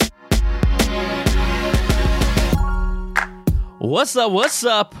What's up? What's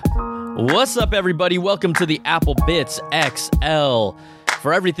up? What's up, everybody? Welcome to the Apple Bits XL.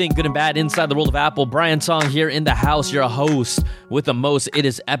 For everything good and bad inside the world of Apple, Brian Tong here in the house, your host with the most. It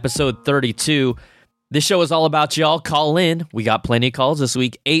is episode 32. This show is all about y'all. Call in. We got plenty of calls this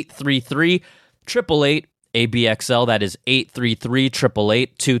week. 833-888-ABXL. That is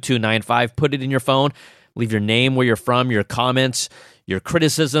 833-888-2295. Put it in your phone. Leave your name, where you're from, your comments, your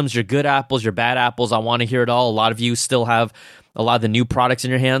criticisms, your good apples, your bad apples. I want to hear it all. A lot of you still have a lot of the new products in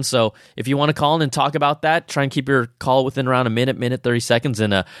your hands. So if you want to call in and talk about that, try and keep your call within around a minute, 30 seconds,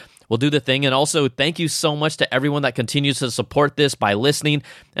 and we'll do the thing. And also, thank you so much to everyone that continues to support this by listening.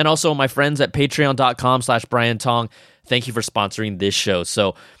 And also my friends at patreon.com/Brian Tong. Thank you for sponsoring this show.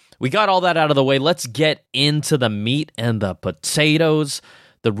 So we got all that out of the way. Let's get into the meat and the potatoes,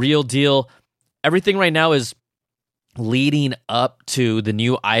 the real deal. Everything right now is leading up to the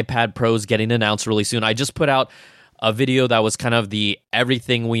new iPad Pros getting announced really soon. I just put out a video that was kind of the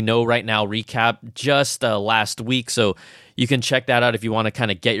everything we know right now recap just last week, so you can check that out if you want to kind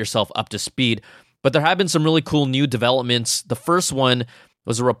of get yourself up to speed. But there have been some really cool new developments. The first one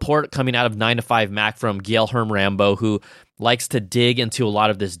was a report coming out of 9to5Mac from Gail Herm-Rambo, who likes to dig into a lot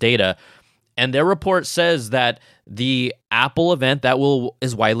of this data. And their report says that the Apple event that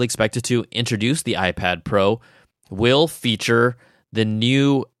is widely expected to introduce the iPad Pro will feature the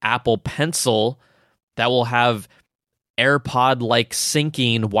new Apple Pencil that will have AirPod-like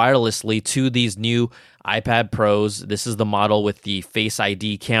syncing wirelessly to these new iPad Pros. This is the model with the Face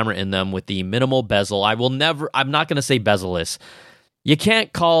ID camera in them with the minimal bezel. I'm not going to say bezel-less. You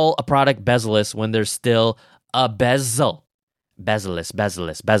can't call a product bezel-less when there's still a bezel. Bezel-less.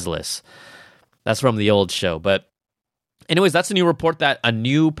 That's from the old show. But anyways, that's a new report that a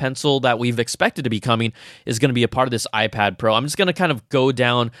new pencil that we've expected to be coming is going to be a part of this iPad Pro. I'm just going to kind of go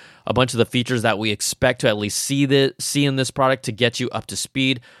down a bunch of the features that we expect to at least see in this product to get you up to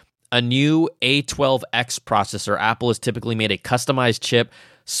speed. A new A12X processor. Apple has typically made a customized chip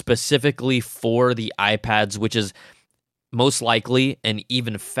specifically for the iPads, which is most likely an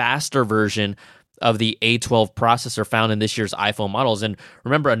even faster version of the A12 processor found in this year's iPhone models. And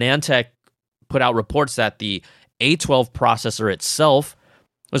remember, AnandTech put out reports that the A12 processor itself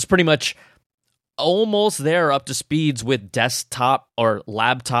was pretty much almost there up to speeds with desktop or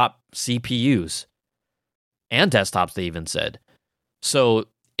laptop CPUs. And desktops, they even said. So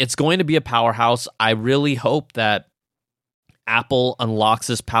it's going to be a powerhouse. I really hope that Apple unlocks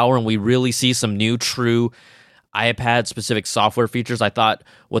this power and we really see some new true iPad-specific software features. I thought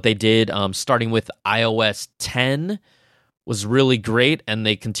what they did, starting with iOS 10, was really great, and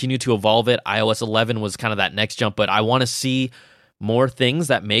they continue to evolve it. iOS 11 was kind of that next jump, but I want to see more things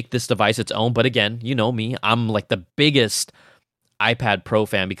that make this device its own. But again, you know me, I'm like the biggest iPad Pro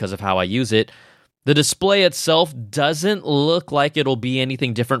fan because of how I use it. The display itself doesn't look like it'll be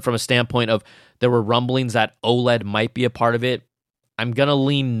anything different from a standpoint of there were rumblings that OLED might be a part of it. I'm going to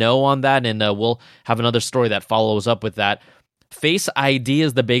lean no on that, and we'll have another story that follows up with that. Face ID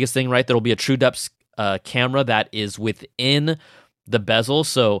is the biggest thing, right? There will be a true depth camera that is within the bezel,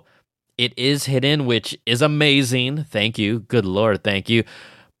 so it is hidden, which is amazing. Thank you. Good Lord, thank you.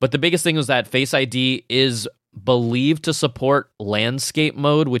 But the biggest thing is that Face ID is believed to support landscape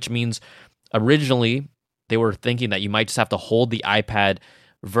mode, which means originally they were thinking that you might just have to hold the iPad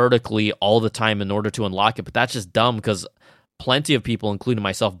vertically all the time in order to unlock it, but that's just dumb because plenty of people, including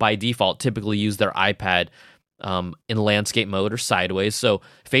myself, by default, typically use their iPad in landscape mode or sideways. So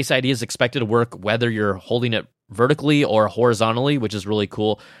Face ID is expected to work whether you're holding it vertically or horizontally, which is really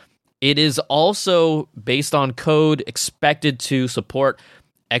cool. It is also, based on code, expected to support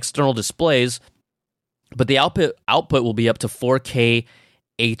external displays, but the output will be up to 4K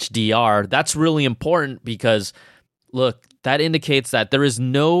HDR. That's really important because, look, that indicates that there is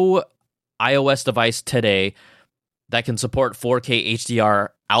no iOS device today that can support 4K HDR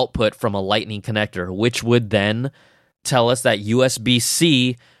output from a Lightning connector, which would then tell us that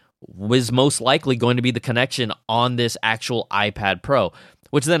USB-C was most likely going to be the connection on this actual iPad Pro,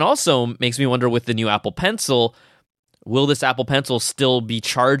 which then also makes me wonder with the new Apple Pencil, will this Apple Pencil still be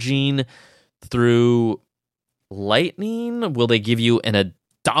charging through Lightning? Will they give you a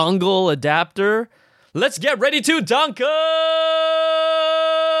dongle adapter? Let's get ready to dunkle!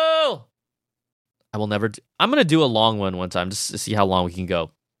 I'm going to do a long one time just to see how long we can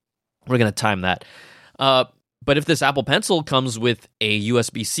go. We're going to time that. But if this Apple Pencil comes with a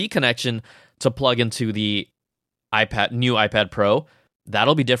USB-C connection to plug into the new iPad Pro,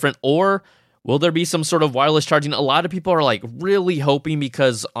 that'll be different. Or will there be some sort of wireless charging? A lot of people are like really hoping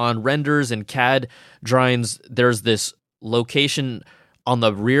because on renders and CAD drawings, there's this location on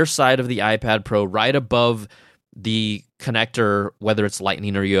the rear side of the iPad Pro right above the connector, whether it's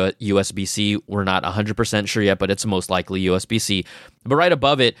Lightning or USB-C, we're not 100% sure yet, but it's most likely USB-C. But right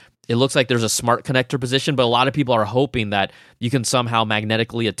above it, it looks like there's a smart connector position, but a lot of people are hoping that you can somehow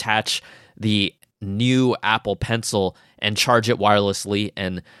magnetically attach the new Apple Pencil and charge it wirelessly.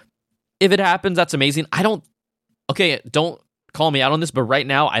 And if it happens, that's amazing. Don't call me out on this, but right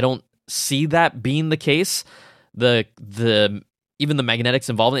now I don't see that being the case. Even the magnetics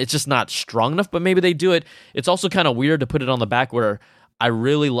involved, it's just not strong enough, but maybe they do it. It's also kind of weird to put it on the back, where I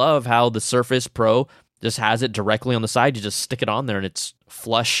really love how the Surface Pro just has it directly on the side. You just stick it on there and it's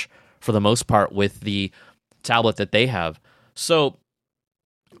flush for the most part with the tablet that they have. So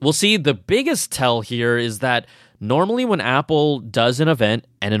we'll see. The biggest tell here is that normally when Apple does an event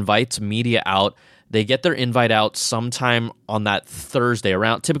and invites media out, they get their invite out sometime on that Thursday,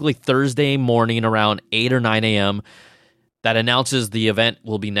 typically Thursday morning around 8 or 9 a.m., that announces the event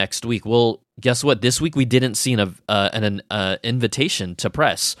will be next week. Well, guess what? This week we didn't see an invitation to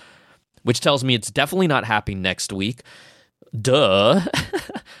press, which tells me it's definitely not happening next week. Duh.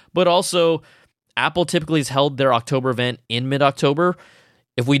 But also, Apple typically has held their October event in mid-October.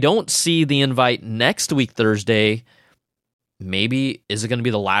 If we don't see the invite next week, Thursday, maybe is it going to be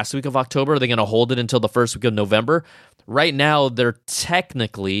the last week of October? Are they going to hold it until the first week of November? Right now, they're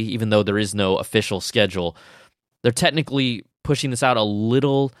technically, even though there is no official schedule, they're technically pushing this out a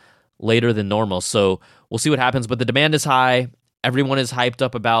little later than normal. So we'll see what happens. But the demand is high. Everyone is hyped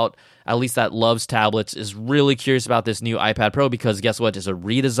up about, at least that loves tablets, is really curious about this new iPad Pro because guess what? It's a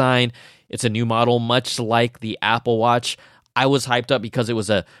redesign. It's a new model, much like the Apple Watch. I was hyped up because it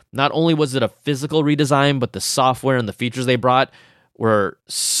was not only was it a physical redesign, but the software and the features they brought were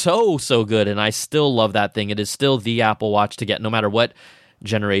so good. And I still love that thing. It is still the Apple Watch to get no matter what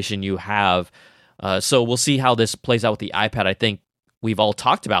generation you have. So we'll see how this plays out with the iPad. I think we've all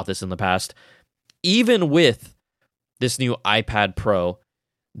talked about this in the past. Even with this new iPad Pro,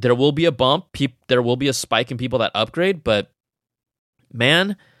 there will be a bump. There will be a spike in people that upgrade. But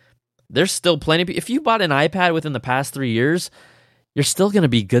man, there's still plenty. If you bought an iPad within the past 3 years, you're still going to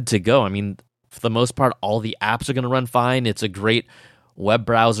be good to go. I mean, for the most part, all the apps are going to run fine. It's a great web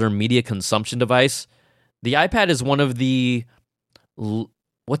browser media consumption device. The iPad is one of the...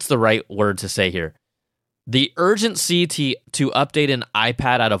 What's the right word to say here? The urgency to update an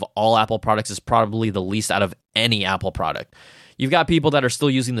iPad out of all Apple products is probably the least out of any Apple product. You've got people that are still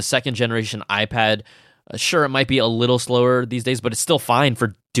using the second generation iPad. Sure, it might be a little slower these days, but it's still fine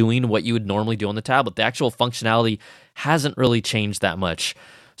for doing what you would normally do on the tablet. The actual functionality hasn't really changed that much.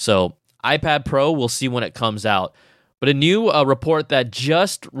 So iPad Pro, we'll see when it comes out. But a new report that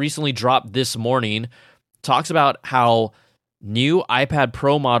just recently dropped this morning talks about how new iPad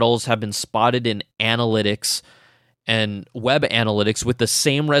Pro models have been spotted in analytics and web analytics with the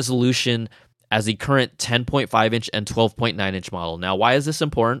same resolution as the current 10.5-inch and 12.9-inch model. Now, why is this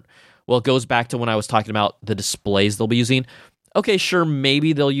important? Well, it goes back to when I was talking about the displays they'll be using. Okay, sure,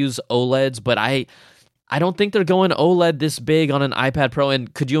 maybe they'll use OLEDs, but I don't think they're going OLED this big on an iPad Pro.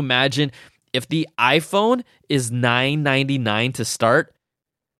 And could you imagine if the iPhone is $999 to start?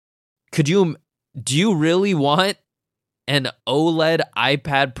 Do you really want an OLED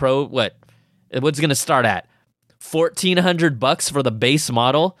iPad Pro? What's going to start at $1,400 for the base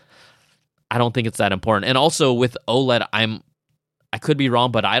model? I don't think it's that important. And also with OLED, I could be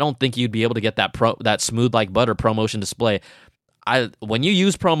wrong, but I don't think you'd be able to get that smooth like butter ProMotion display. When you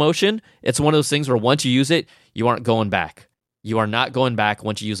use ProMotion, it's one of those things where once you use it, you aren't going back. You are not going back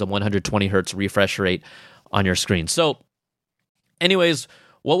once you use a 120 hertz refresh rate on your screen. So, anyways,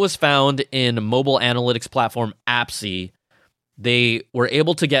 what was found in mobile analytics platform Appsy, they were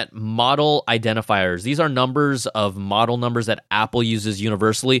able to get model identifiers. These are model numbers that Apple uses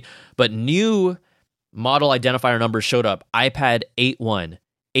universally, but new model identifier numbers showed up. iPad 8.1,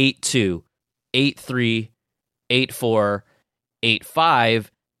 8.2, 8.3, 8.4, 8.5,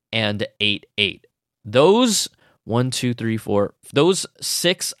 and 8.8. Those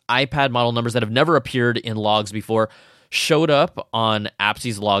 6 iPad model numbers that have never appeared in logs before showed up on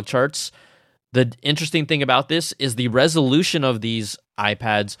Appsy's log charts. The interesting thing about this is the resolution of these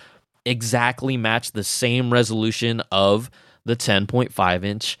iPads exactly match the same resolution of the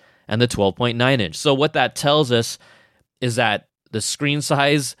 10.5-inch and the 12.9-inch. So what that tells us is that the screen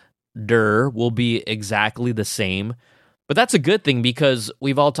size will be exactly the same. But that's a good thing because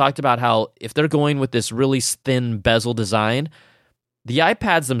we've all talked about how if they're going with this really thin bezel design, the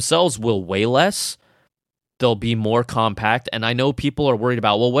iPads themselves will weigh less. They'll be more compact. And I know people are worried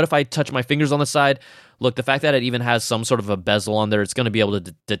about, well, what if I touch my fingers on the side? Look, the fact that it even has some sort of a bezel on there, it's going to be able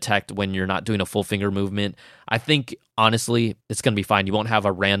to detect when you're not doing a full finger movement. I think, honestly, it's going to be fine. You won't have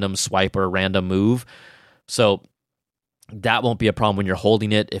a random swipe or a random move. So that won't be a problem when you're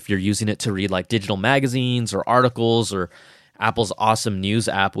holding it if you're using it to read like digital magazines or articles or Apple's awesome news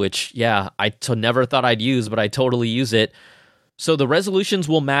app, which, yeah, never thought I'd use, but I totally use it. So the resolutions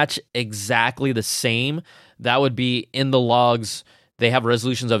will match exactly the same. That would be in the logs. They have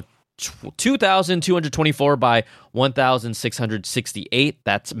resolutions of 2,224 by 1,668.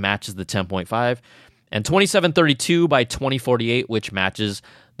 That matches the 10.5. And 2732 by 2048, which matches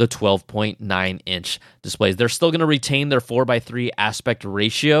the 12.9-inch displays. They're still going to retain their 4:3 aspect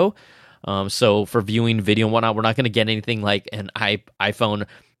ratio. So for viewing video and whatnot, we're not going to get anything like an iPhone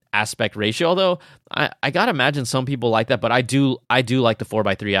aspect ratio. Although I gotta imagine some people like that, but I do like the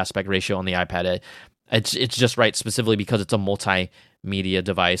 4:3 aspect ratio on the iPad. It's just right, specifically because it's a multimedia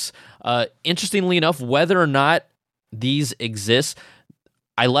device. Interestingly enough, whether or not these exist,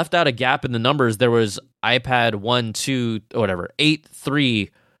 I left out a gap in the numbers. There was iPad 1, 2, or whatever, 8.3,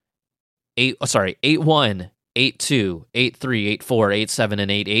 8.1, 8.2, 8.3, 8.4, 8.7,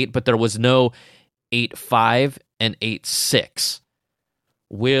 and 8.8, but there was no 8.5 and 8.6.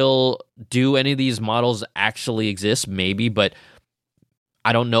 Will do any of these models actually exist? Maybe, but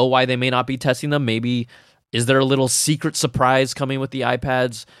I don't know why they may not be testing them. Maybe, is there a little secret surprise coming with the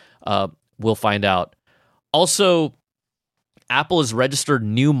iPads? We'll find out. Also, Apple has registered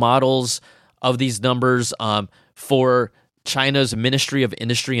new models of these numbers for China's Ministry of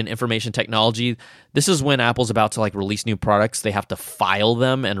Industry and Information Technology. This is when Apple's about to release new products. They have to file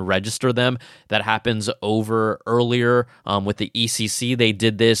them and register them. That happens earlier with the ECC. They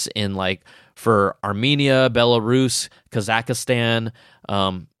did this in for Armenia, Belarus, Kazakhstan,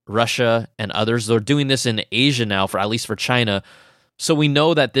 Russia, and others. They're doing this in Asia now, at least for China. So we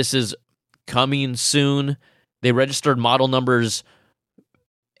know that this is coming soon. They registered model numbers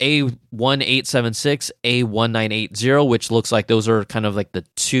A1876, A1980, which looks like those are kind of the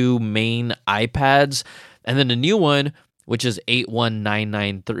two main iPads. And then a new one, which is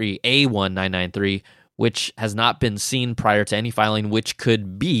A1993, which has not been seen prior to any filing, which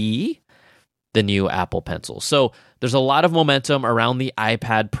could be the new Apple Pencil. So there's a lot of momentum around the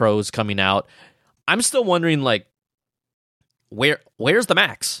iPad Pros coming out. I'm still wondering, where's the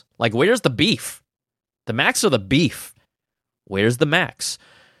Max? Where's the beef? The Max or the beef? Where's the Max?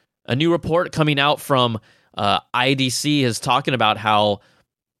 A new report coming out from IDC is talking about how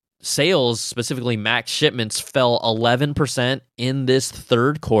sales, specifically Mac shipments, fell 11% in this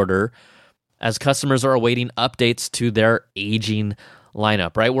third quarter as customers are awaiting updates to their aging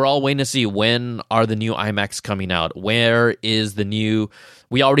lineup, right? We're all waiting to see, when are the new iMacs coming out? Where is the new...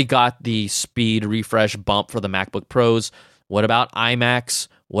 We already got the speed refresh bump for the MacBook Pros. What about iMacs?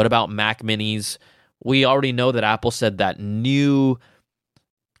 What about Mac Minis? We already know that Apple said that new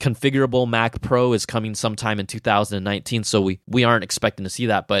configurable Mac Pro is coming sometime in 2019, so we aren't expecting to see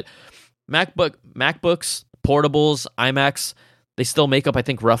that. But MacBooks, portables, iMacs, they still make up, I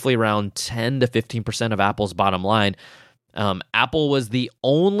think, roughly around 10 to 15% of Apple's bottom line. Apple was the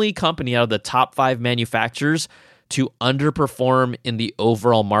only company out of the top 5 manufacturers to underperform in the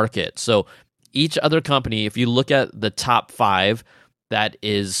overall market. So each other company, if you look at the top 5, that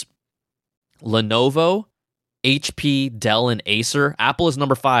is Lenovo, HP, Dell, and Acer. Apple is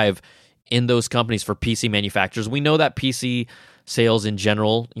number 5 in those companies for PC manufacturers. We know that PC sales in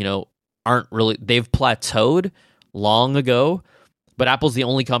general, aren't really, they've plateaued long ago, but Apple's the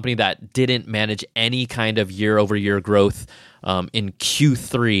only company that didn't manage any kind of year-over-year growth in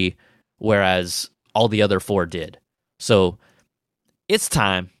Q3, whereas all the other 4 did. So it's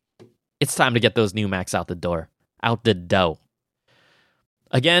time. It's time to get those new Macs out the door.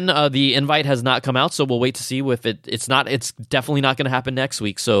 Again, the invite has not come out, so we'll wait to see if it's not. It's definitely not going to happen next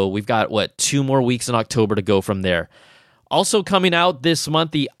week. So we've got 2 more weeks in October to go from there. Also coming out this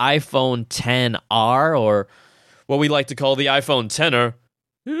month, the iPhone XR, or what we like to call the iPhone XR.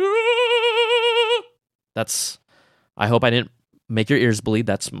 I hope I didn't make your ears bleed.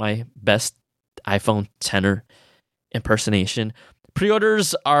 That's my best iPhone XR impersonation.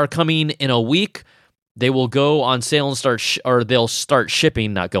 Pre-orders are coming in a week. They will go on sale and they'll start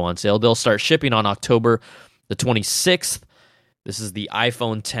shipping, not go on sale. They'll start shipping on October the 26th. This is the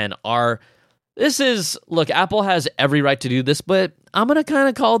iPhone XR. Look, Apple has every right to do this, but I'm going to kind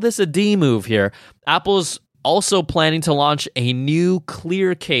of call this a D move here. Apple's also planning to launch a new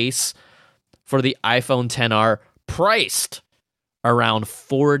clear case for the iPhone XR, priced around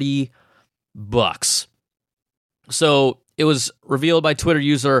 $40. So it was revealed by Twitter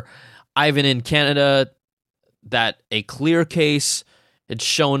user Ivan in Canada that a clear case had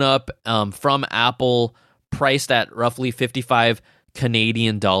shown up from Apple, priced at roughly 55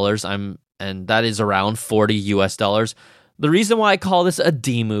 Canadian dollars. And that is around $40 US. The reason why I call this a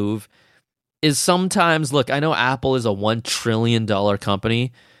D move is sometimes, look, I know Apple is a $1 trillion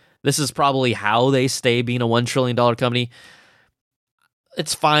company. This is probably how they stay being a $1 trillion company.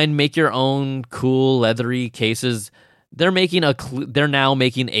 It's fine. Make your own cool leathery cases. They're now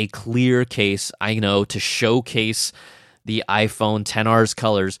making a clear case, I know, to showcase the iPhone XR's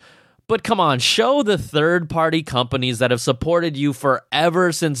colors. But come on, show the third-party companies that have supported you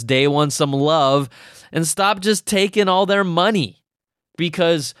forever since day one some love, and stop just taking all their money.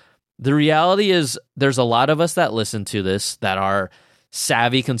 Because the reality is, there's a lot of us that listen to this that are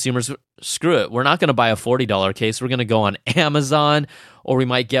savvy consumers. Screw it. We're not going to buy a $40 case. We're going to go on Amazon, or we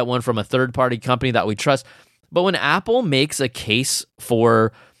might get one from a third-party company that we trust. But when Apple makes a case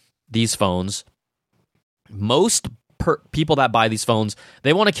for these phones, most people that buy these phones,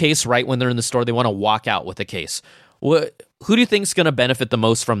 they want a case right when they're in the store. They want to walk out with a case. Who do you think is going to benefit the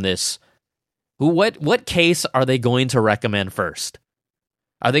most from this? What case are they going to recommend first?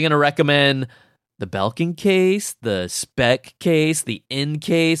 Are they going to recommend the Belkin case, the spec case, the in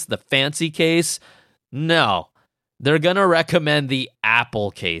case, the fancy case? No. They're going to recommend the Apple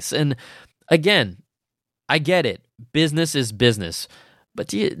case. And again, I get it. Business is business. But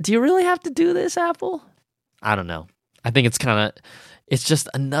do you really have to do this, Apple? I don't know. I think it's just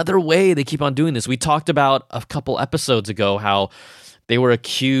another way they keep on doing this. We talked about a couple episodes ago how they were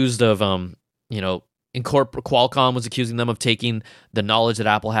accused of, Qualcomm was accusing them of taking the knowledge that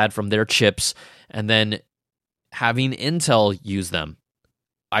Apple had from their chips and then having Intel use them.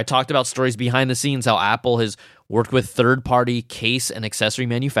 I talked about stories behind the scenes, how Apple has worked with third-party case and accessory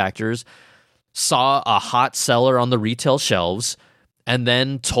manufacturers, saw a hot seller on the retail shelves, and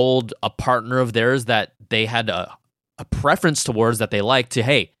then told a partner of theirs that they had a preference towards that they liked to,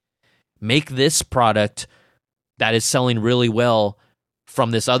 hey, make this product that is selling really well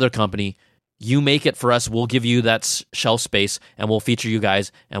from this other company. You make it for us. We'll give you that shelf space, and we'll feature you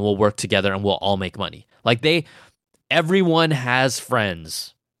guys, and we'll work together, and we'll all make money. Everyone has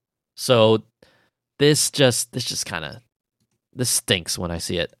friends. So this stinks when I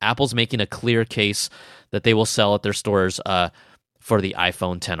see it. Apple's making a clear case that they will sell at their stores for the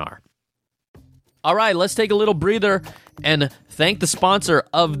iPhone XR. All right, let's take a little breather and thank the sponsor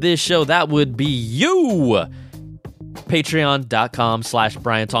of this show. That would be you.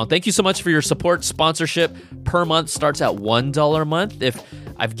 Patreon.com/Brian Tong. Thank you so much for your support. Sponsorship per month starts at $1 a month. If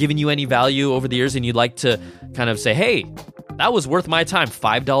I've given you any value over the years and you'd like to kind of say, hey, that was worth my time,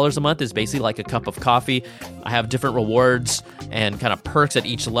 $5 a month is basically like a cup of coffee. I have different rewards and kind of perks at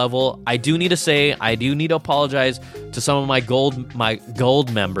each level. I do need to apologize to some of my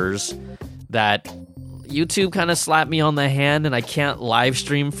gold members that YouTube kind of slapped me on the hand and I can't live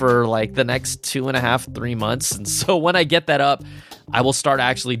stream for like the next 2.5-3 months. And so when I get that up, I will start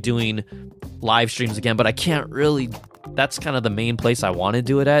actually doing live streams again, but I can't really, that's kind of the main place I want to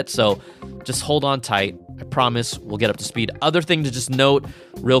do it at. So just hold on tight. I promise we'll get up to speed. Other thing to just note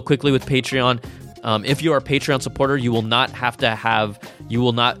real quickly with Patreon, if you are a Patreon supporter, you will not have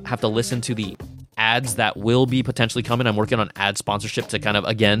to listen to the ads that will be potentially coming. I'm working on ad sponsorship to kind of,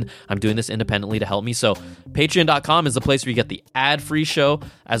 again, I'm doing this independently to help me. So patreon.com is the place where you get the ad-free show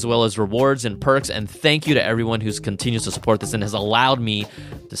as well as rewards and perks. And thank you to everyone who continues to support this and has allowed me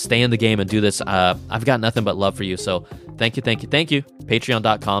to stay in the game and do this. I've got nothing but love for you. So thank you.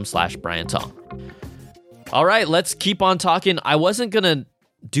 Patreon.com/Brian Tong. All right, let's keep on talking. I wasn't going to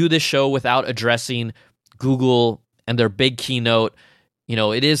do this show without addressing Google and their big keynote.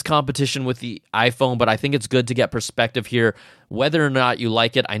 It is competition with the iPhone, but I think it's good to get perspective here, whether or not you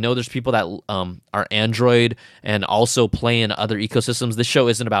like it. I know there's people that are Android and also play in other ecosystems. This show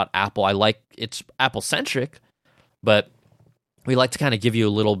isn't about Apple. It's Apple-centric, but we like to kind of give you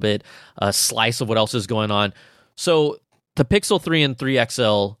a little bit a slice of what else is going on. So the Pixel 3 and 3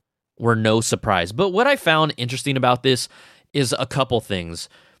 XL were no surprise. But what I found interesting about this is a couple things.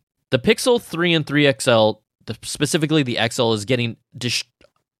 The Pixel 3 and 3 XL, specifically the XL, is getting,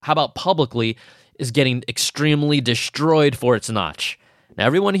 is getting extremely destroyed for its notch. Now,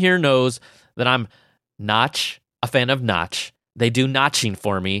 everyone here knows that I'm a fan of Notch. They do notching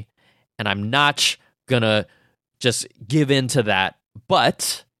for me, and I'm not gonna just give in to that.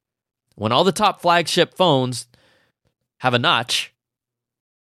 But when all the top flagship phones have a notch,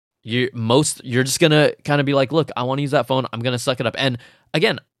 you're just gonna kind of be like, look, I want to use that phone. I'm gonna suck it up. And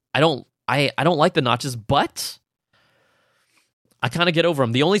again, I don't like the notches, but I kind of get over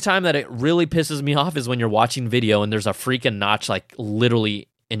them. The only time that it really pisses me off is when you're watching video and there's a freaking notch like literally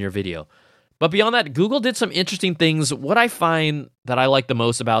in your video. But beyond that, Google did some interesting things. What I find that I like the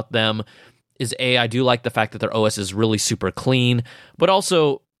most about them is I do like the fact that their OS is really super clean, but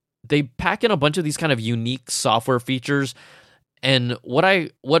also they pack in a bunch of these kind of unique software features. And what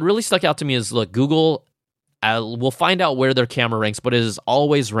really stuck out to me is, look, Google we'll find out where their camera ranks, but it is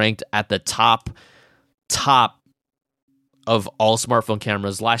always ranked at the top of all smartphone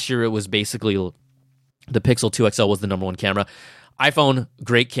cameras. Last year, it was basically the Pixel 2 XL was the number one camera. iPhone,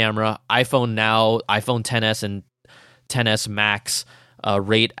 great camera. iPhone now, iPhone XS and XS Max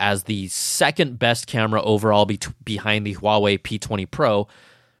rate as the second best camera overall behind the Huawei P20 Pro.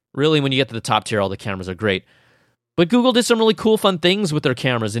 Really, when you get to the top tier, all the cameras are great. But Google did some really cool, fun things with their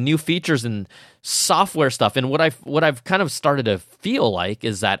cameras and new features and software stuff. And what I've kind of started to feel like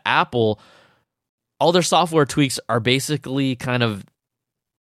is that Apple, all their software tweaks are basically kind of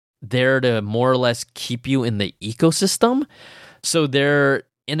there to more or less keep you in the ecosystem. So they're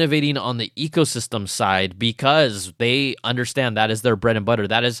innovating on the ecosystem side because they understand that is their bread and butter.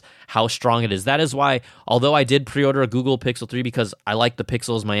 That is how strong it is. That is why, although I did pre-order a Google Pixel 3 because I like the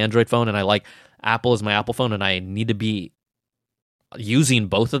Pixel as my Android phone and I like Apple as my Apple phone, and I need to be using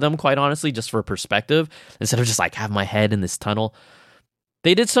both of them, quite honestly, just for perspective, instead of just like have my head in this tunnel.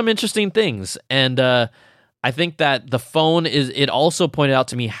 They did some interesting things, and I think that the phone it also pointed out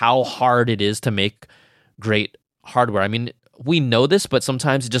to me how hard it is to make great hardware. I mean, we know this, but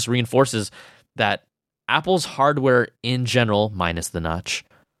sometimes it just reinforces that Apple's hardware in general, minus the notch,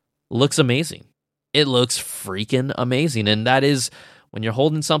 looks amazing. It looks freaking amazing, and that is, when you're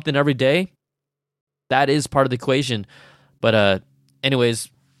holding something every day, that is part of the equation. But anyways,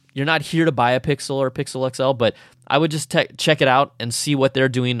 you're not here to buy a Pixel or a Pixel XL, but I would just check it out and see what they're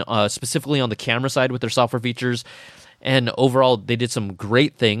doing specifically on the camera side with their software features. And overall, they did some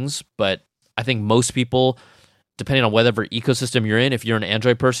great things, but I think most people, depending on whatever ecosystem you're in, if you're an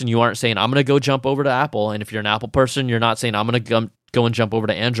Android person, you aren't saying, I'm going to go jump over to Apple. And if you're an Apple person, you're not saying, I'm going to go and jump over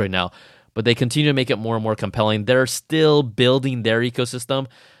to Android now. But they continue to make it more and more compelling. They're still building their ecosystem.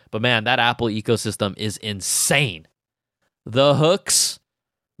 But man, that Apple ecosystem is insane. The hooks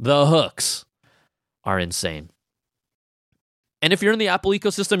are insane. And if you're in the Apple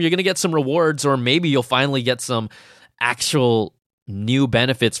ecosystem, you're going to get some rewards, or maybe you'll finally get some actual new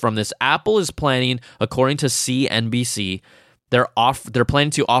benefits from this. Apple is planning, according to CNBC, they're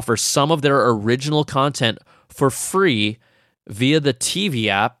planning to offer some of their original content for free via the TV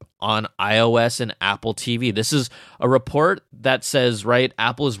app on iOS and Apple TV. This is a report that says, right,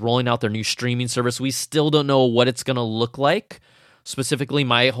 Apple is rolling out their new streaming service. We still don't know what it's going to look like. Specifically,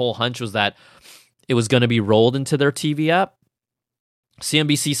 my whole hunch was that it was going to be rolled into their TV app.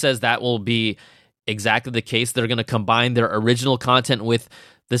 CNBC says that will be exactly the case. They're going to combine their original content with,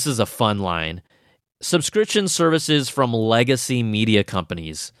 this is a fun line, subscription services from legacy media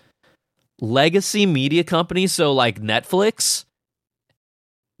companies. Legacy media companies, so like Netflix,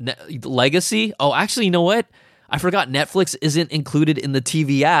 Legacy. Oh, actually, you know what? I forgot Netflix isn't included in the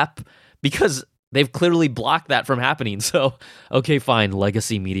TV app because they've clearly blocked that from happening. So, okay, fine,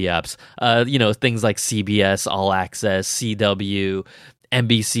 legacy media apps. Things like CBS, All Access, CW,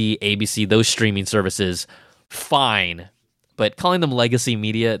 NBC, ABC, those streaming services, fine. But calling them legacy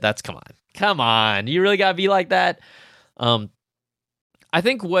media, come on. You really gotta be like that? I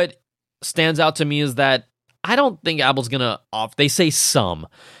think what stands out to me is that I don't think Apple's gonna they say some.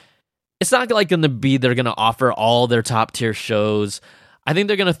 It's not like gonna be they're gonna offer all their top tier shows. I think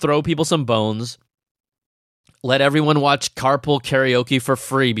they're gonna throw people some bones. Let everyone watch Carpool Karaoke for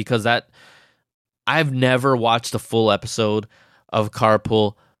free, because I've never watched a full episode of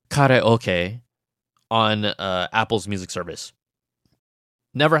Carpool Karaoke on Apple's music service.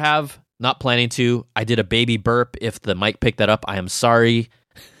 Never have, not planning to. I did a baby burp. If the mic picked that up, I am sorry.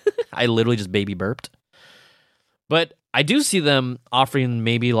 I literally just baby burped. But I do see them offering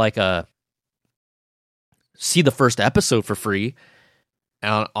maybe like see the first episode for free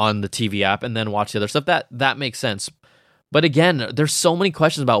on the TV app and then watch the other stuff. That makes sense. But again, there's so many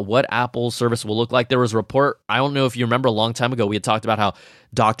questions about what Apple's service will look like. There was a report, I don't know if you remember, a long time ago, we had talked about how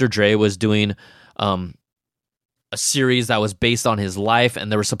Dr. Dre was doing a series that was based on his life,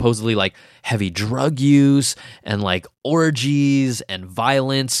 and there was supposedly like heavy drug use and like orgies and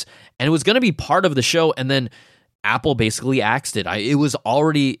violence, and it was going to be part of the show, and then Apple basically axed it.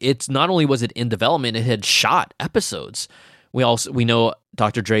 It's not only was it in development, it had shot episodes. We know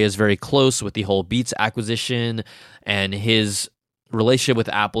Dr. Dre is very close with the whole Beats acquisition, and his relationship with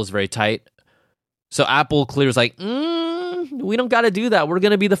Apple is very tight. So Apple clears like, we don't got to do that. We're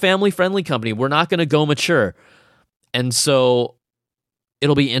going to be the family-friendly company. We're not going to go mature. And so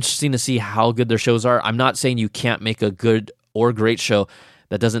it'll be interesting to see how good their shows are. I'm not saying you can't make a good or great show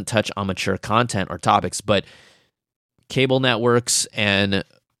that doesn't touch on mature content or topics, but cable networks and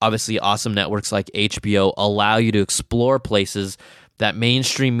obviously awesome networks like HBO allow you to explore places that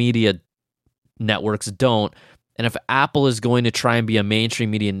mainstream media networks don't. And if Apple is going to try and be a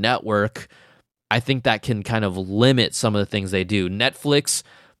mainstream media network, I think that can kind of limit some of the things they do. Netflix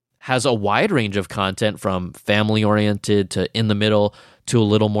has a wide range of content, from family-oriented to in the middle to a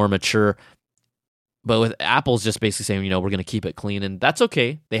little more mature. But with Apple's just basically saying, we're going to keep it clean, and that's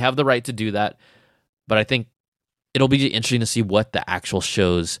okay. They have the right to do that. But I think it'll be interesting to see what the actual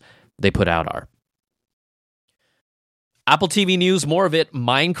shows they put out are. Apple TV news, more of it,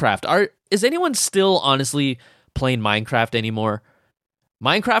 Minecraft. Is anyone still honestly playing Minecraft anymore?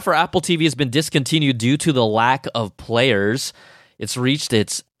 Minecraft for Apple TV has been discontinued due to the lack of players. It's reached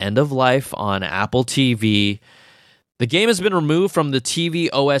its end of life on Apple TV. The game has been removed from the TV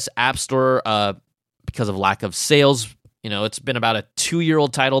OS App Store because of lack of sales. It's been about a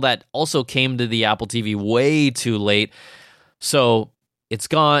 2-year-old title that also came to the Apple TV way too late. So it's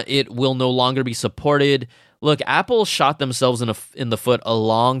gone. It will no longer be supported. Look, Apple shot themselves in the foot a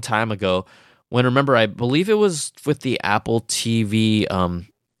long time ago. When, remember, I believe it was with the Apple TV.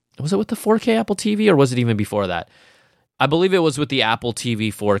 Was it with the 4K Apple TV, or was it even before that? I believe it was with the Apple TV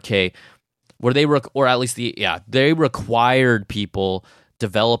 4K, where they they required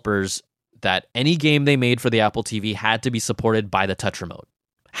developers, that any game they made for the Apple TV had to be supported by the touch remote.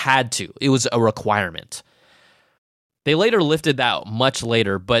 Had to. It was a requirement. They later lifted that much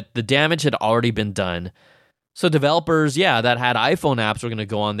later, but the damage had already been done. So developers, that had iPhone apps were going to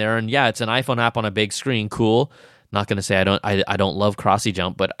go on there, and it's an iPhone app on a big screen, cool. Not going to say I don't love Crossy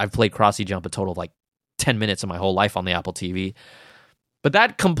Jump, but I've played Crossy Jump a total of like 10 minutes of my whole life on the Apple TV. But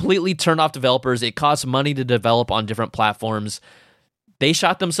that completely turned off developers. It costs money to develop on different platforms. They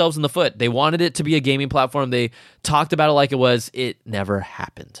shot themselves in the foot. They wanted it to be a gaming platform. They talked about it like it was. It never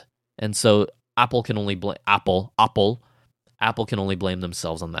happened. And so Apple can only blame Apple can only blame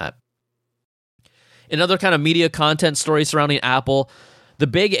themselves on that. Another kind of media content story surrounding Apple, the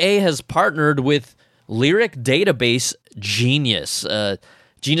Big A has partnered with lyric database Genius.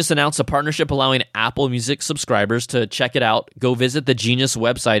 Genius announced a partnership allowing Apple Music subscribers to check it out. Go visit the Genius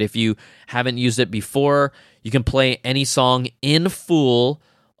website if you haven't used it before. You can play any song in full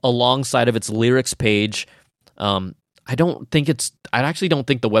alongside of its lyrics page. I actually don't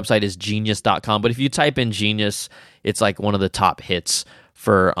think the website is genius.com, but if you type in Genius, it's like one of the top hits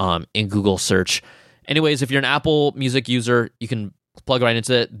for in Google search. Anyways, if you're an Apple Music user, you can plug right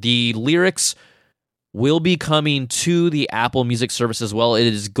into it. The lyrics will be coming to the Apple Music service as well. It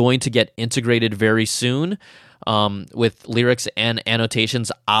is going to get integrated very soon with lyrics and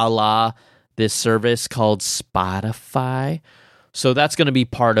annotations a la this service called Spotify. So that's going to be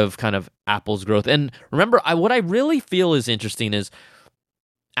part of kind of Apple's growth. And remember, what I really feel is interesting is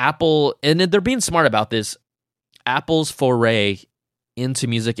Apple, and they're being smart about this, Apple's foray into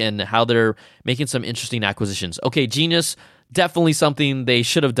music and how they're making some interesting acquisitions. Okay, Genius, definitely something they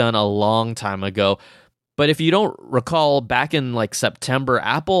should have done a long time ago. But if you don't recall, back in like September,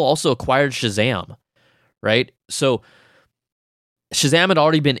 Apple also acquired Shazam, right? So Shazam had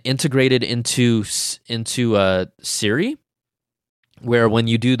already been integrated into Siri, where when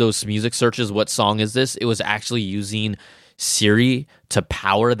you do those music searches, what song is this? It was actually using Siri to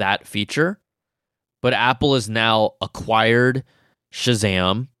power that feature. But Apple has now acquired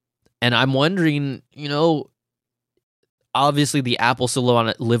Shazam, and I'm wondering, obviously the Apple still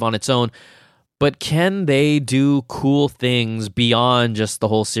live on its own, but can they do cool things beyond just the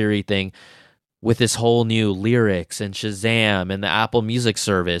whole Siri thing with this whole new lyrics and Shazam and the Apple Music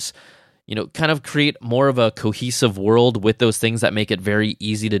service? Kind of create more of a cohesive world with those things that make it very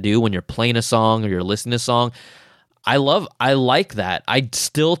easy to do when you're playing a song or you're listening to a song. I like that. I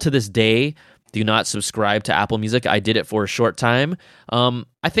still, to this day, do not subscribe to Apple Music. I did it for a short time.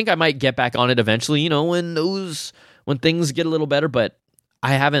 I think I might get back on it eventually, when things get a little better, but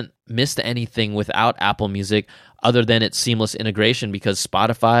I haven't missed anything without Apple Music other than its seamless integration, because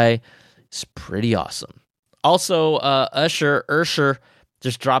Spotify is pretty awesome. Also, Usher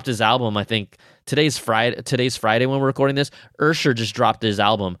just dropped his album. I think today's Friday when we're recording this. Usher just dropped his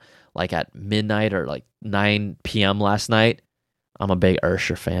album like at midnight or like 9 p.m. last night. I'm a big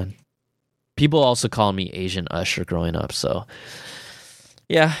Usher fan. People also call me Asian Usher growing up, so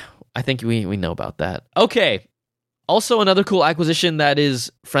yeah, I think we know about that. Okay, also another cool acquisition that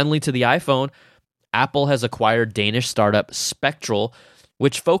is friendly to the iPhone. Apple has acquired Danish startup Spectral,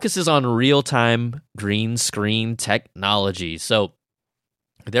 which focuses on real-time green screen technology. So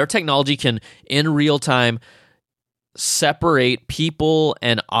their technology can, in real time, separate people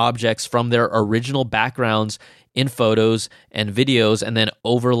and objects from their original backgrounds in photos and videos, and then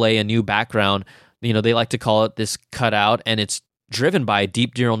overlay a new background. They like to call it this cutout, and it's driven by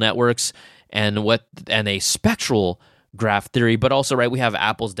deep neural networks and a spectral graph theory, but also, right, we have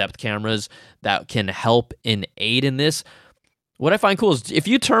Apple's depth cameras that can help and aid in this. What I find cool is if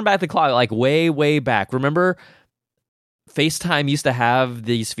you turn back the clock like way, way back, remember FaceTime used to have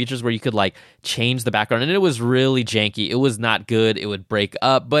these features where you could like change the background, and it was really janky. It was not good. It would break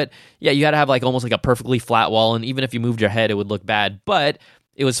up. But yeah, you got to have like almost like a perfectly flat wall, and even if you moved your head, it would look bad. But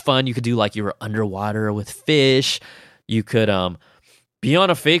it was fun. You could do like you were underwater with fish. You could be on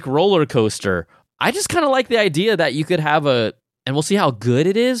a fake roller coaster. I just kind of like the idea that you could have and we'll see how good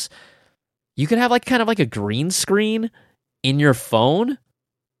it is. You could have like kind of like a green screen in your phone.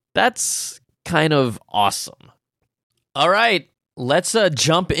 That's kind of awesome. All right, let's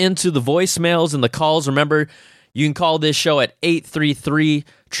jump into the voicemails and the calls. Remember, you can call this show at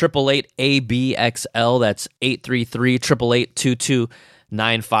 833-888-ABXL. That's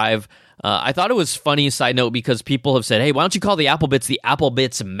 833-888-2295. I thought it was funny, side note, because people have said, hey, why don't you call the Apple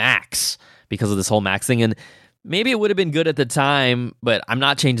Bits Max? Because of this whole Max thing. And maybe it would have been good at the time, but I'm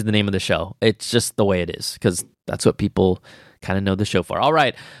not changing the name of the show. It's just the way it is, because that's what people kind of know the show for. All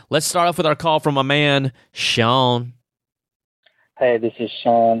right, let's start off with our call from my man, Sean. Hey, this is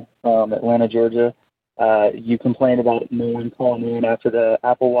Sean from Atlanta, Georgia. You complained about no one calling in after the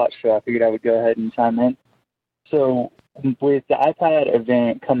Apple Watch, so I figured I would go ahead and chime in. So with the iPad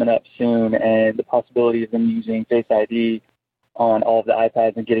event coming up soon and the possibility of them using Face ID on all of the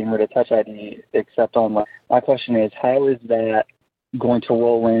iPads and getting rid of Touch ID except on my question is, how is that going to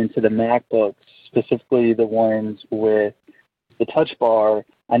roll into the MacBooks, specifically the ones with the Touch Bar?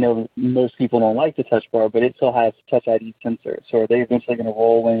 I know most people don't like the Touch Bar, but it still has Touch ID sensor. So are they eventually going to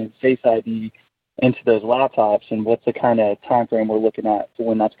roll in Face ID into those laptops, and what's the kind of time frame we're looking at for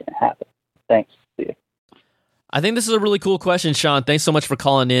when that's going to happen? Thanks. See you. I think this is a really cool question, Sean. Thanks so much for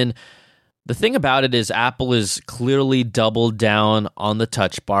calling in. The thing about it is Apple is clearly doubled down on the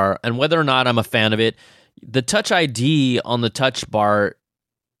Touch Bar, and whether or not I'm a fan of it, the Touch ID on the Touch Bar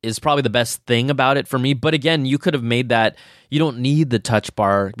is probably the best thing about it for me. But again, you could have made that, you don't need the Touch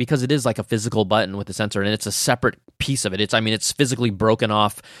Bar because it is like a physical button with a sensor, and it's a separate piece of it. It's physically broken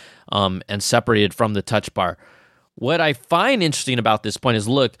off and separated from the Touch Bar. What I find interesting about this point is,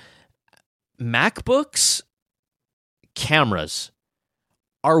 look, MacBooks cameras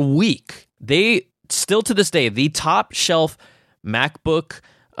are weak. They still to this day, the top shelf MacBook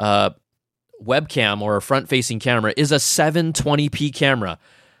webcam or front-facing camera is a 720p camera.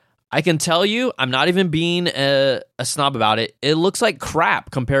 I can tell you, I'm not even being a snob about it. It looks like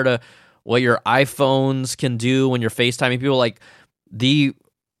crap compared to what your iPhones can do when you're FaceTiming people. Like, the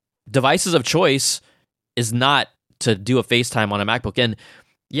devices of choice is not to do a FaceTime on a MacBook. And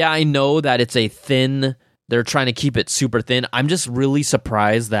yeah, I know that it's they're trying to keep it super thin. I'm just really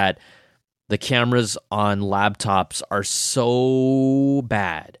surprised that the cameras on laptops are so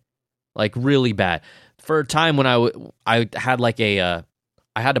bad. Like, really bad. For a time when I had like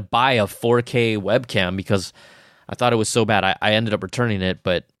I had to buy a 4K webcam because I thought it was so bad. I ended up returning it,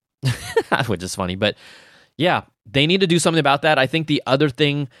 but which is funny. But yeah, they need to do something about that. I think the other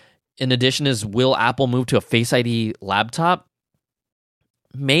thing in addition is, will Apple move to a Face ID laptop?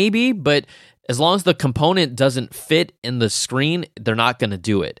 Maybe, but as long as the component doesn't fit in the screen, they're not going to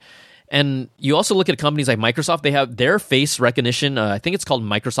do it. And you also look at companies like Microsoft, they have their face recognition, I think it's called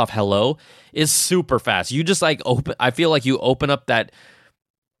Microsoft Hello, is super fast. You just like I feel like you open up that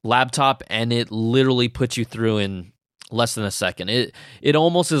laptop and it literally puts you through in less than a second. It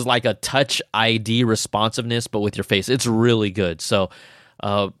almost is like a Touch ID responsiveness, but with your face. It's really good. So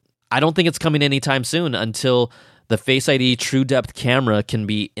I don't think it's coming anytime soon until the Face ID True Depth camera can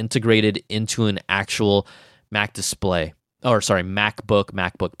be integrated into an actual MacBook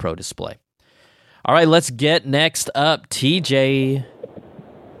Pro display. All right, let's get next up TJ.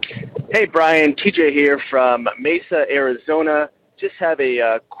 Hey, Brian. TJ here from Mesa, Arizona. Just have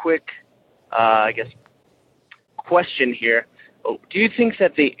a quick, question here. Do you think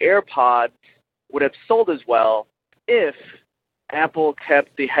that the AirPods would have sold as well if Apple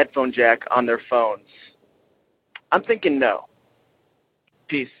kept the headphone jack on their phones? I'm thinking no.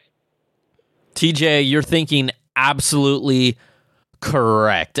 Peace. TJ, you're thinking absolutely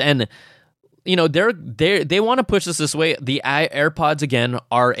correct. And you know, they want to push this way. The AirPods again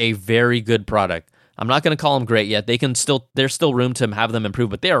are a very good product. I'm not going to call them great yet. There's still room to have them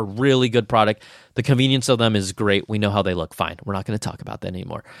improve, but they are a really good product. The convenience of them is great. We know how they look. Fine. We're not going to talk about that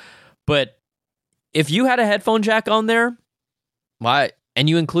anymore. But if you had a headphone jack on there, why, and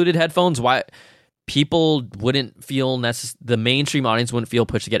you included headphones, why people wouldn't feel the mainstream audience wouldn't feel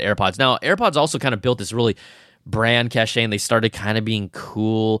pushed to get AirPods. Now, AirPods also kind of built this really brand cachet, and they started kind of being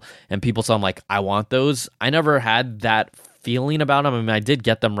cool, and people saw them like, I want those. I never had that feeling about them. I mean, I did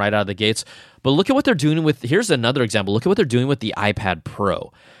get them right out of the gates, but look at what they're doing with, here's another example. Look at what they're doing with the iPad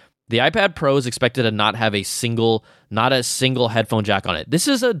Pro. The iPad Pro is expected to not have not a single headphone jack on it. This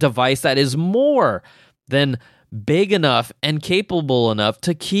is a device that is more than big enough and capable enough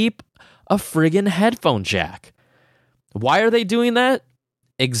to keep a friggin' headphone jack. Why are they doing that?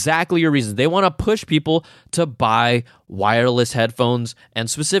 Exactly your reason. They want to push people to buy wireless headphones, and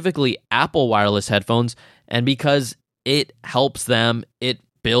specifically Apple wireless headphones, and because it helps them, it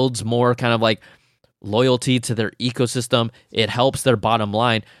builds more kind of like loyalty to their ecosystem. It helps their bottom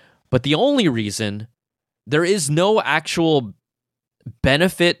line. But the only reason, there is no actual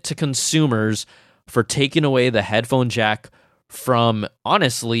benefit to consumers for taking away the headphone jack from,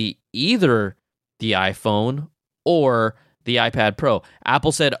 honestly, either the iPhone or the iPad Pro.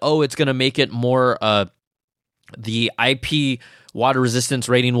 Apple said, it's going to make it more, the IP water resistance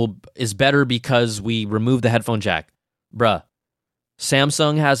rating is better because we removed the headphone jack. Bruh,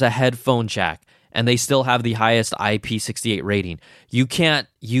 Samsung has a headphone jack, and they still have the highest IP68 rating. You can't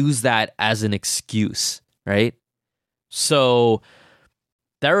use that as an excuse, right? So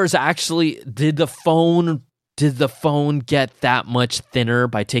there is actually, did the phone get that much thinner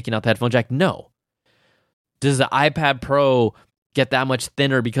by taking out the headphone jack? No. Does the iPad Pro get that much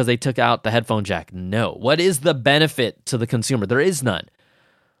thinner because they took out the headphone jack? No. What is the benefit to the consumer? There is none.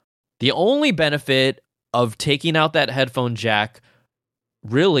 The only benefit of taking out that headphone jack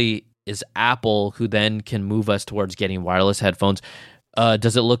really is Apple, who then can move us towards getting wireless headphones.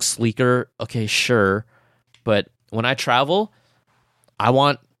 Does it look sleeker? Okay, sure. But when I travel, I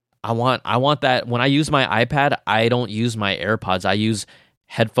want that. When I use my iPad, I don't use my AirPods. I use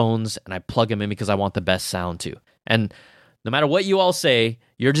headphones, and I plug them in because I want the best sound too. And no matter what you all say,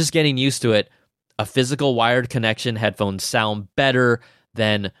 you're just getting used to it. A physical wired connection headphones sound better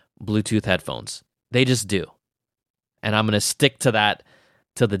than Bluetooth headphones. They just do. And I'm going to stick to that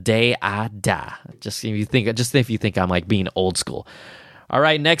till the day I die. Just if you think I'm like being old school. All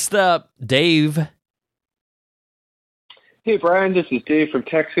right, next up, Dave. Hey, Brian, this is Dave from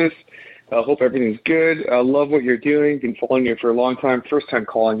Texas. I hope everything's good. I love what you're doing. Been following you for a long time. First time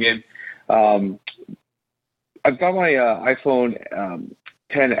calling in. I've got my iPhone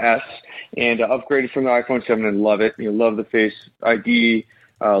XS and upgraded from the iPhone 7 and love it. Love the Face ID.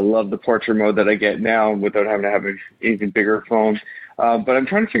 Love the portrait mode that I get now without having to have an even bigger phone. But I'm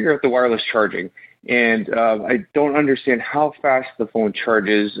trying to figure out the wireless charging. And I don't understand how fast the phone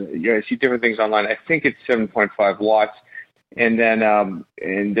charges. I see different things online. I think it's 7.5 watts. And then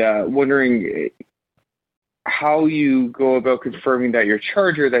wondering how you go about confirming that your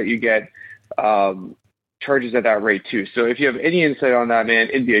charger that you get charges at that rate too. So if you have any insight on that, man,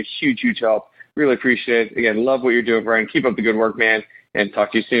 it'd be a huge, huge help. Really appreciate it. Again, love what you're doing, Brian. Keep up the good work, man, and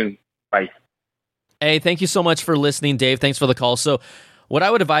talk to you soon. Bye. Hey, thank you so much for listening, Dave. Thanks for the call. So what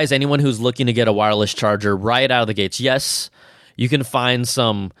I would advise anyone who's looking to get a wireless charger right out of the gates, yes, you can find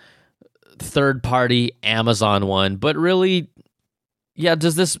some third-party Amazon one, but really, yeah,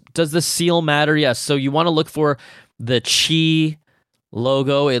 does the seal matter? Yes. So you want to look for the Qi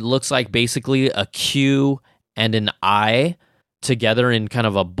logo. It looks like basically a Q and an I together in kind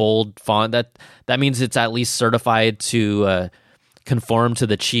of a bold font. That means it's at least certified to conform to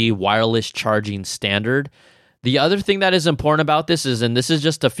the Qi wireless charging standard. The other thing that is important about this is, and this is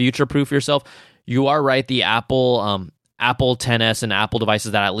just to future-proof yourself, you are right, the Apple XS and Apple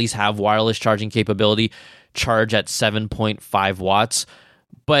devices that at least have wireless charging capability charge at 7.5 watts.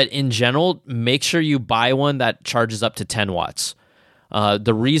 But in general, make sure you buy one that charges up to 10 watts.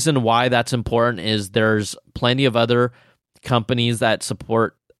 The reason why that's important is there's plenty of other companies that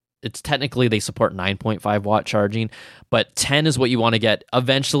support, it's technically they support 9.5 watt charging, but 10 is what you want to get.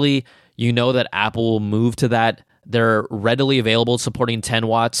 Eventually, you know that Apple will move to that. They're readily available supporting 10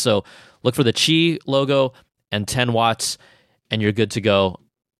 watts. So look for the Qi logo and 10 watts, and you're good to go.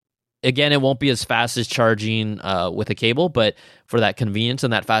 Again, it won't be as fast as charging with a cable, but for that convenience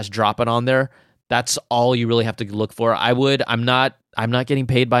and that fast drop-in on there, that's all you really have to look for. I'm not getting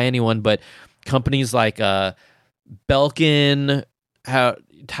paid by anyone, but companies like Belkin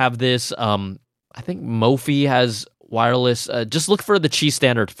have this. I think Mophie has wireless. Just look for the Qi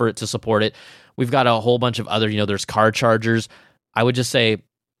standard for it to support it. We've got a whole bunch of other, there's car chargers. I would just say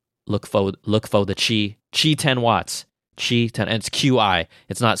look for the Qi 10 watts. Qi 10, and it's QI.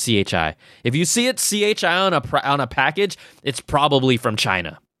 It's not CHI. If you see it CHI on a package, it's probably from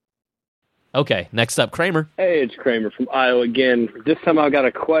China. Okay, next up, Kramer. Hey, it's Kramer from Iowa again. This time I've got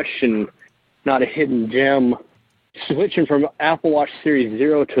a question, not a hidden gem. Switching from Apple Watch Series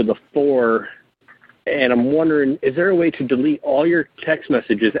 0 to the 4, and I'm wondering, is there a way to delete all your text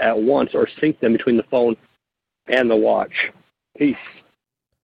messages at once or sync them between the phone and the watch. Peace.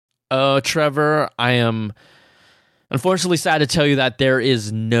 Trevor, I am unfortunately sad to tell you that there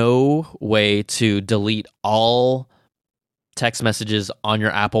is no way to delete all text messages on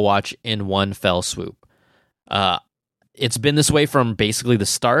your Apple Watch in one fell swoop. It's been this way from basically the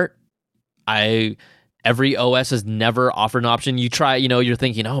start. Every OS has never offered an option. You try, you're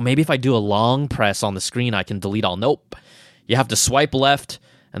thinking, oh, maybe if I do a long press on the screen, I can delete all. Nope. You have to swipe left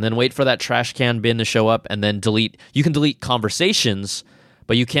and then wait for that trash can bin to show up and then delete. You can delete conversations,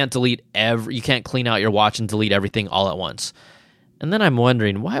 but you can't you can't clean out your watch and delete everything all at once. And then I'm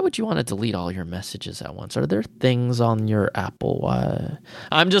wondering, why would you want to delete all your messages at once? Are there things on your Apple Watch?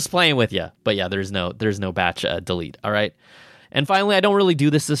 I'm just playing with you. But yeah, there's no batch delete. All right. And finally, I don't really do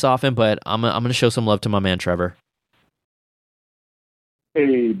this often, but I'm going to show some love to my man, Trevor.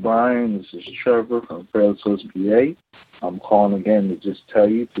 Hey, Brian, this is Trevor from Fairfield, PA. I'm calling again to just tell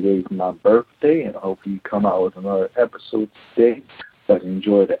you today's my birthday, and I hope you come out with another episode today so I can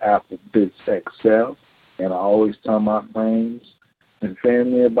enjoy the Apple Bits XL. And I always tell my friends and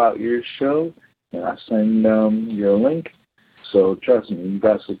family about your show, and I send them your link. So trust me, you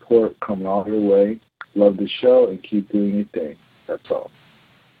got support coming all your way. Love the show and keep doing your thing. That's all.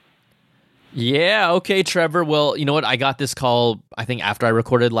 Yeah, okay, Trevor. Well, you know what? I got this call, I think, after I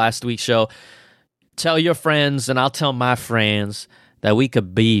recorded last week's show. Tell your friends, and I'll tell my friends that we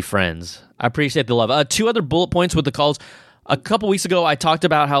could be friends. I appreciate the love. 2 other bullet points with the calls. A couple weeks ago, I talked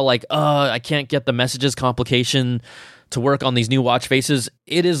about how, I can't get the messages complication to work on these new watch faces.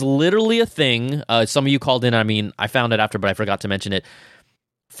 It is literally a thing. Some of you called in. I mean, I found it after, but I forgot to mention it.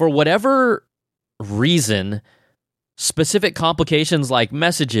 For whatever reason, specific complications like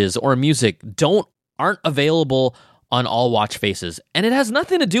messages or music aren't available on all watch faces. And it has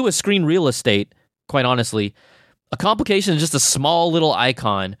nothing to do with screen real estate, quite honestly. A complication is just a small little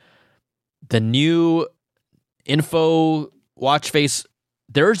icon. The new info watch face,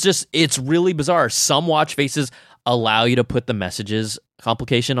 it's really bizarre. Some watch faces allow you to put the messages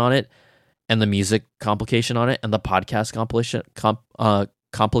complication on it and the music complication on it and the podcast complication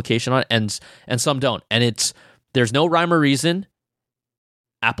on it, and some don't. And there's no rhyme or reason.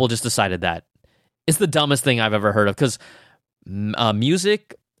 Apple just decided that. It's the dumbest thing I've ever heard of, because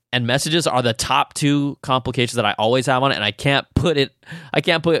music and messages are the top 2 complications that I always have on it, and I can't put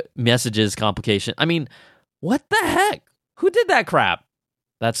messages complication. I mean, what the heck? Who did that crap?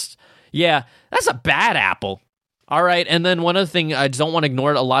 That's a bad Apple. All right, and then one other thing, I just don't want to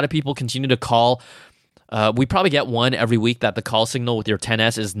ignore it. A lot of people continue to call. We probably get one every week that the call signal with your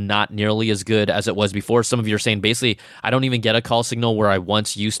XS is not nearly as good as it was before. Some of you are saying, basically, I don't even get a call signal where I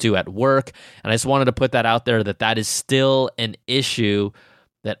once used to at work. And I just wanted to put that out there, that is still an issue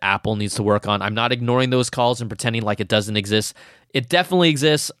that Apple needs to work on. I'm not ignoring those calls and pretending like it doesn't exist. It definitely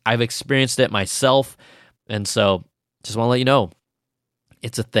exists. I've experienced it myself. And so just want to let you know,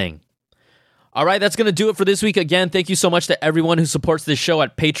 it's a thing. All right, that's going to do it for this week. Again, thank you so much to everyone who supports this show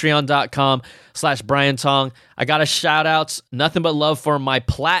at patreon.com/Brian Tong. I got a shout outs, nothing but love for my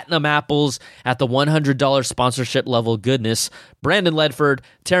platinum apples at the $100 sponsorship level. Goodness. Brandon Ledford,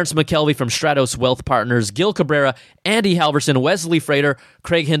 Terrence McKelvey from Stratos Wealth Partners, Gil Cabrera, Andy Halverson, Wesley Frater,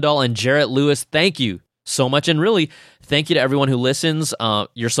 Craig Hindall, and Jarrett Lewis. Thank you so much. And really, thank you to everyone who listens.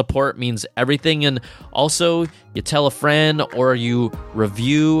 Your support means everything. And also, you tell a friend or you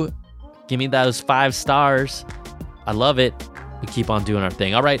review. Give me those 5 stars. I love it. We keep on doing our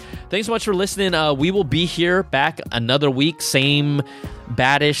thing. All right. Thanks so much for listening. We will be here back another week. Same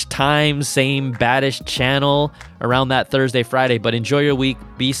baddish time, same baddish channel around that Thursday, Friday. But enjoy your week.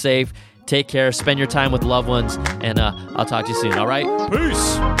 Be safe. Take care. Spend your time with loved ones. And I'll talk to you soon. All right.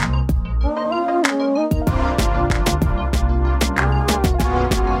 Peace.